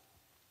fill.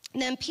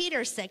 And then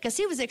Peter said, because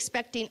he was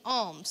expecting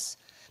alms,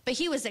 but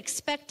he was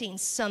expecting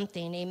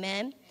something,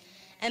 amen.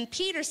 And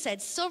Peter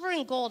said, 'Silver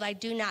and gold I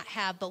do not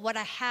have, but what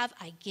I have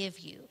I give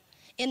you.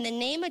 in the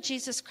name of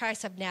Jesus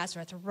Christ of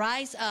Nazareth,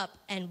 rise up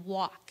and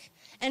walk.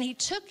 And he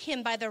took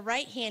him by the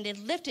right hand and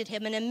lifted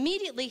him, and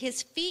immediately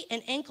his feet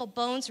and ankle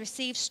bones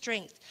received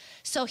strength.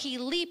 So he,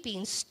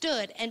 leaping,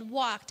 stood and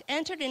walked,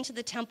 entered into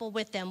the temple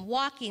with them,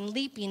 walking,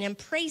 leaping, and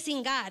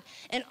praising God.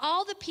 And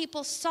all the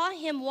people saw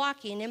him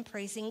walking and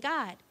praising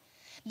God.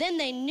 Then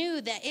they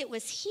knew that it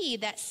was he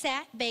that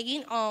sat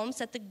begging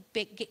alms at the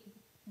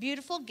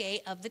beautiful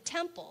gate of the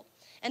temple.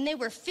 And they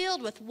were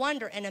filled with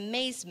wonder and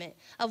amazement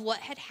of what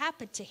had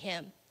happened to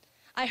him.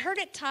 I heard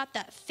it taught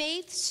that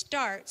faith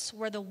starts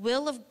where the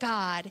will of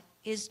God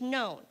is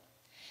known.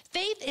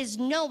 Faith is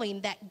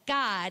knowing that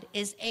God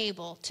is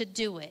able to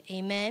do it.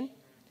 Amen?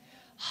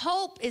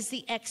 Hope is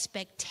the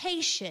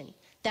expectation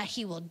that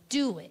he will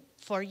do it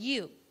for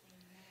you.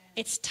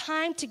 It's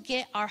time to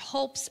get our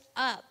hopes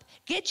up.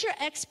 Get your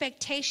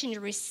expectation to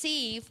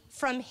receive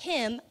from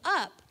him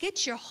up.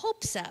 Get your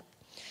hopes up.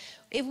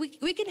 If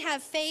we can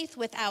have faith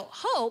without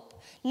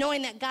hope,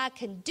 knowing that God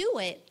can do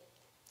it,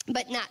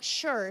 but not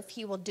sure if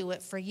he will do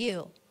it for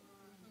you.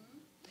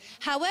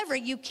 However,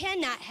 you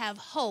cannot have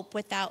hope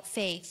without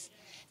faith.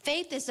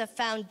 Faith is a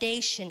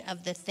foundation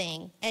of the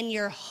thing, and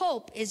your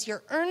hope is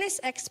your earnest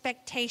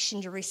expectation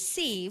to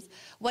receive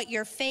what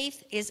your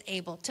faith is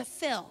able to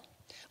fill.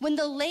 When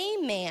the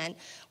lame man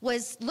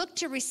looked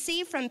to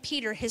receive from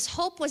Peter, his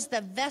hope was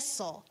the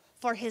vessel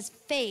for his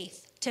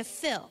faith to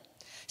fill.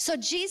 So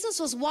Jesus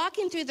was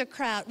walking through the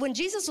crowd. When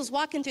Jesus was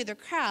walking through the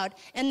crowd,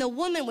 and the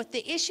woman with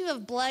the issue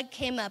of blood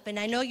came up, and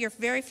I know you're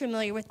very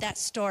familiar with that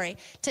story,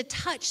 to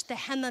touch the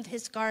hem of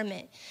his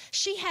garment.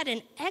 She had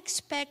an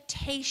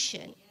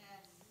expectation.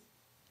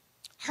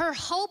 Her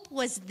hope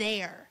was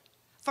there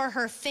for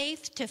her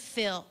faith to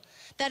fill,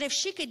 that if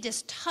she could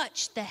just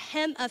touch the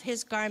hem of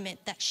his garment,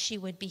 that she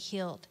would be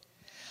healed.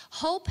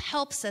 Hope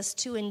helps us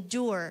to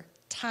endure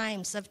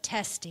times of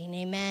testing.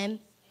 Amen.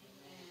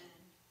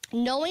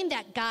 Knowing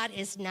that God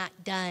is not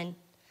done,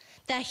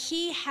 that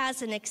he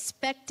has an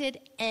expected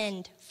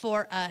end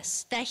for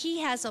us, that he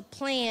has a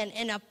plan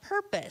and a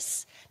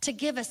purpose to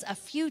give us a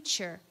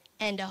future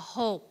and a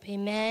hope.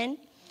 Amen?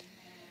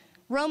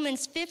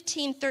 Romans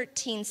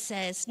 15:13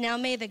 says, now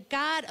may the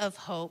God of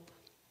hope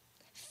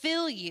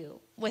fill you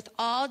with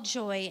all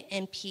joy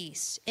and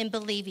peace in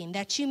believing,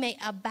 that you may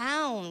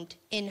abound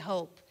in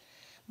hope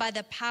by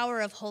the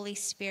power of Holy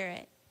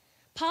Spirit.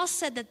 Paul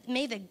said that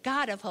may the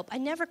God of hope, I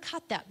never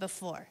caught that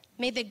before.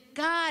 May the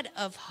God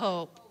of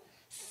hope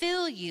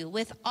fill you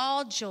with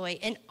all joy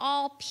and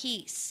all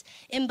peace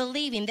in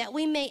believing, that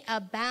we may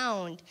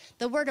abound.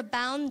 The word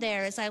abound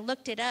there, as I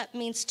looked it up,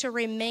 means to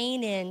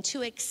remain in,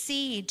 to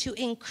exceed, to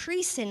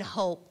increase in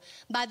hope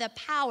by the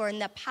power,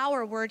 and the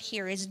power word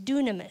here is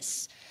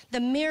dunamis, the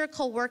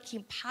miracle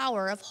working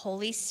power of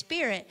Holy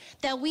Spirit,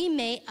 that we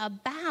may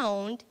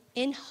abound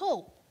in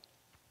hope.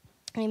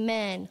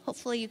 Amen.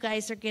 Hopefully you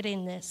guys are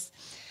getting this.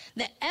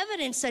 The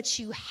evidence that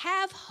you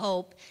have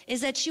hope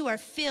is that you are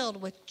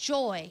filled with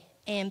joy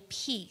and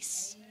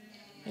peace.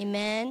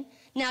 Amen.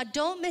 Now,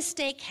 don't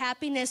mistake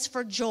happiness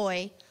for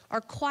joy or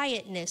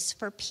quietness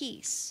for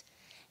peace.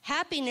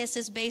 Happiness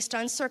is based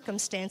on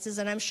circumstances,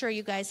 and I'm sure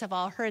you guys have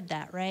all heard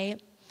that, right?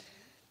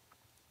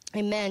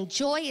 Amen.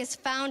 Joy is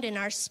found in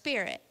our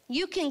spirit.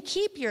 You can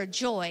keep your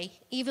joy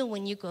even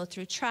when you go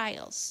through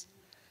trials.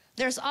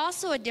 There's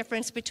also a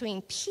difference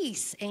between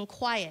peace and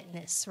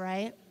quietness,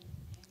 right?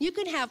 You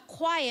can have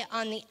quiet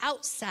on the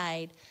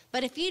outside,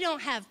 but if you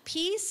don't have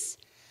peace,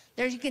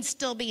 you can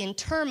still be in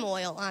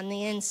turmoil on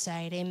the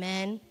inside,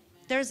 amen?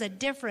 There's a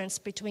difference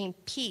between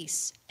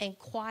peace and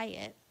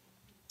quiet.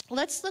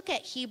 Let's look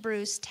at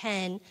Hebrews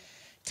 10,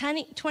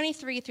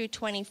 23 through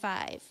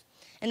 25.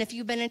 And if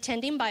you've been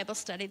attending Bible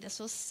study, this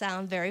will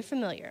sound very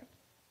familiar.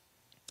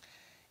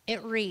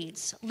 It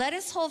reads, let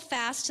us hold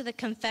fast to the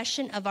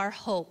confession of our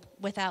hope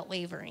without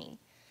wavering.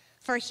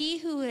 For he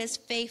who is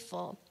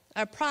faithful,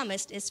 or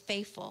promised, is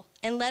faithful.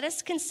 And let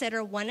us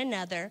consider one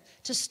another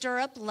to stir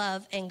up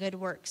love and good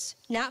works,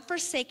 not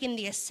forsaking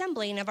the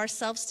assembling of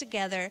ourselves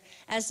together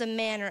as the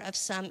manner of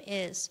some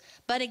is,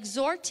 but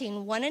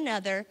exhorting one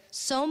another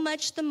so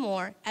much the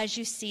more as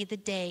you see the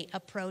day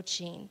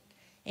approaching.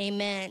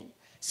 Amen.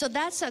 So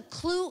that's a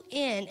clue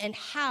in and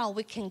how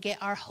we can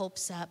get our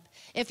hopes up.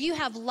 If you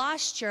have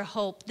lost your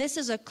hope, this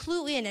is a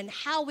clue in and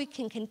how we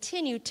can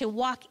continue to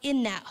walk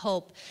in that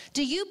hope.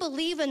 Do you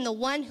believe in the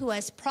one who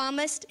has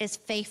promised is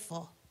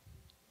faithful?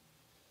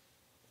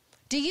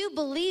 Do you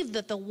believe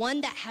that the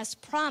one that has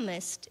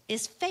promised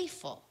is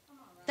faithful?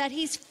 That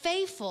he's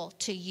faithful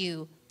to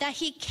you, that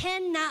he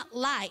cannot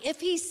lie.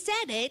 If he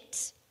said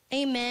it,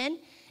 amen,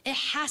 it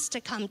has to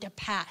come to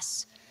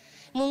pass.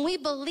 When we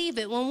believe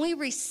it, when we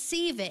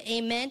receive it,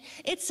 amen,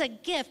 it's a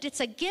gift.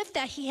 It's a gift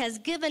that he has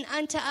given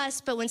unto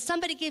us. But when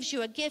somebody gives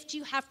you a gift,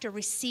 you have to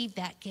receive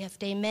that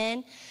gift,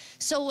 amen.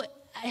 So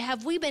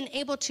have we been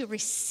able to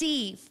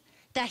receive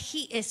that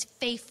he is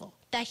faithful,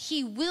 that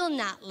he will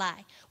not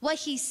lie. What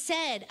he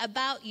said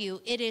about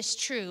you, it is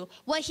true.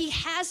 What he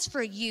has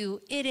for you,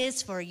 it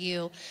is for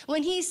you.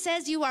 When he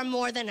says you are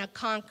more than a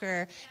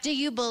conqueror, do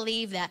you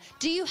believe that?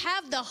 Do you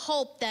have the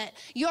hope that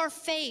your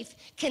faith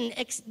can,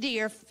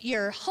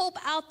 your hope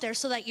out there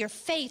so that your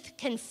faith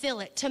can fill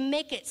it, to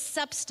make it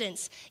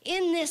substance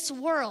in this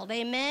world?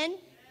 Amen?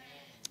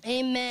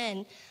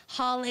 Amen.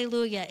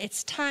 Hallelujah.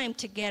 It's time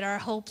to get our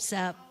hopes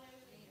up.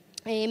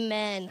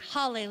 Amen.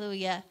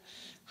 Hallelujah.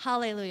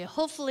 Hallelujah.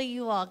 Hopefully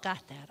you all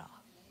got that all.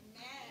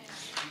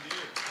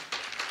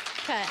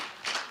 Okay.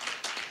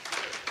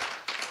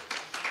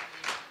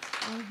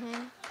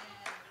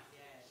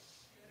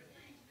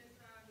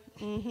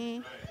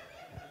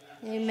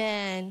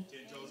 Amen.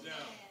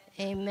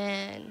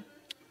 Amen.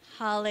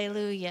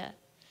 Hallelujah.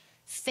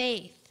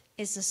 Faith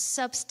is the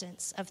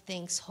substance of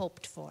things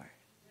hoped for.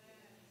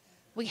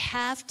 We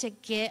have to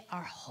get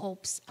our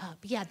hopes up.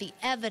 Yeah, the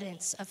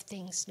evidence of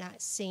things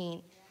not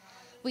seen.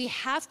 We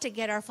have to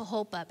get our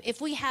hope up. If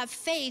we have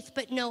faith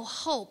but no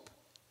hope,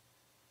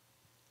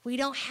 we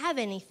don't have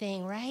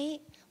anything, right?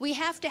 We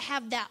have to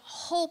have that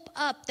hope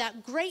up,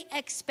 that great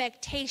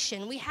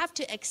expectation. We have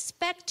to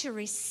expect to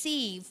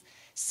receive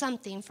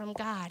something from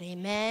God.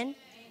 Amen?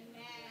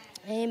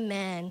 Amen.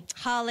 Amen.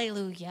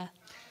 Hallelujah.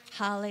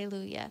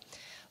 Hallelujah.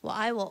 Well,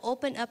 I will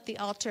open up the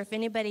altar if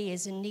anybody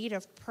is in need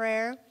of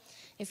prayer.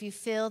 If you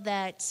feel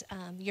that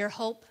your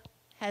hope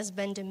has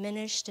been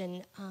diminished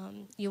and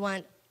you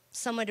want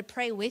someone to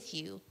pray with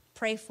you,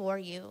 pray for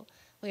you,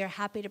 we are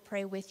happy to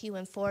pray with you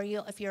and for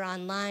you. If you're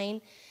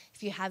online,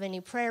 if you have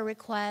any prayer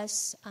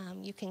requests,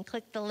 you can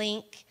click the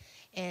link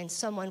and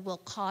someone will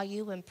call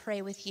you and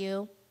pray with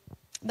you.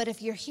 But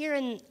if you're here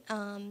in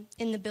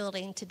the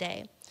building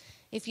today,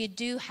 if you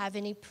do have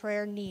any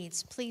prayer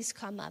needs, please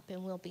come up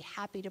and we'll be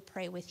happy to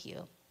pray with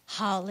you.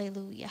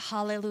 Hallelujah,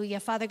 hallelujah.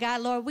 Father God,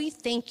 Lord, we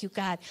thank you,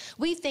 God.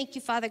 We thank you,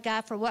 Father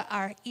God, for what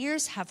our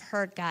ears have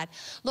heard, God.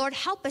 Lord,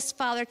 help us,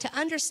 Father, to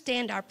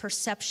understand our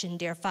perception,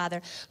 dear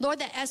Father. Lord,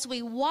 that as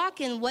we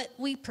walk in what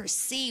we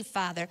perceive,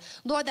 Father,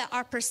 Lord, that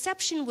our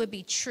perception would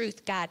be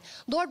truth, God.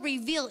 Lord,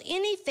 reveal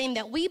anything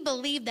that we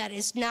believe that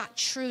is not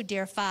true,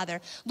 dear Father.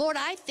 Lord,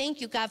 I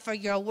thank you, God, for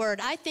your word.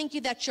 I thank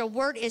you that your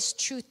word is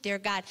truth, dear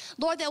God.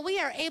 Lord, that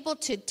we are able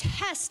to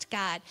test,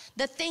 God,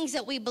 the things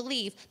that we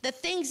believe, the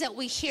things that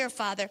we hear,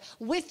 Father,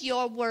 with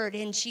your word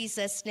in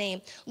Jesus'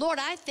 name. Lord,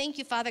 I thank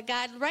you, Father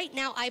God. Right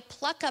now, I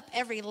pluck up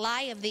every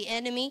lie of the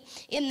enemy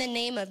in the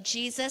name of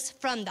Jesus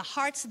from the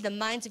hearts and the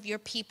minds of your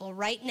people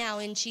right now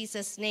in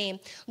Jesus' name.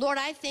 Lord,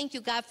 I thank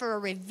you, God, for a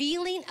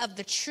revealing of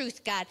the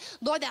truth, God.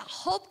 Lord, that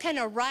hope can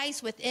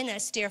arise within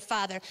us, dear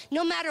Father.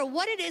 No matter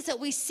what it is that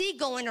we see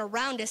going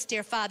around us,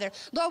 dear Father.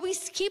 Lord, we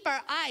keep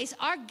our eyes,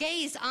 our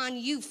gaze on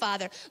you,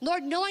 Father.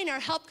 Lord, knowing our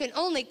help can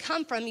only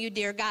come from you,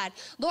 dear God.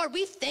 Lord,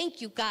 we thank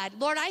you, God.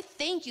 Lord, I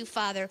thank you,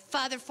 Father,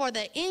 for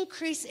the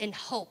increase in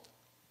hope.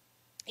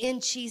 In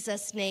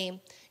Jesus'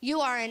 name. You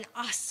are an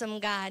awesome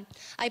God.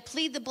 I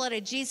plead the blood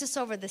of Jesus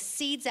over the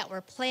seeds that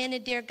were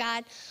planted, dear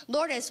God.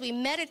 Lord, as we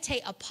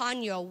meditate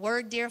upon your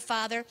word, dear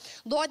Father,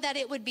 Lord, that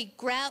it would be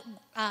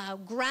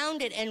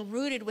grounded and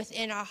rooted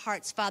within our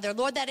hearts, Father.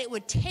 Lord, that it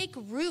would take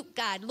root,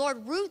 God.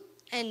 Lord, root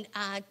and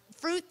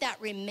fruit that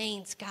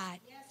remains, God.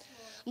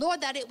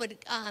 Lord, that it would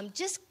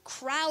just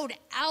crowd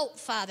out,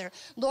 Father,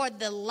 Lord,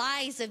 the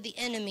lies of the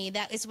enemy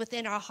that is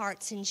within our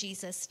hearts in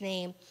Jesus'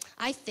 name.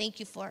 I thank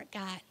you for it,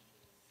 God.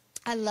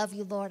 I love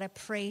you, Lord. I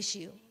praise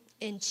you.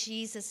 In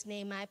Jesus'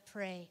 name I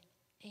pray.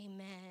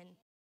 Amen.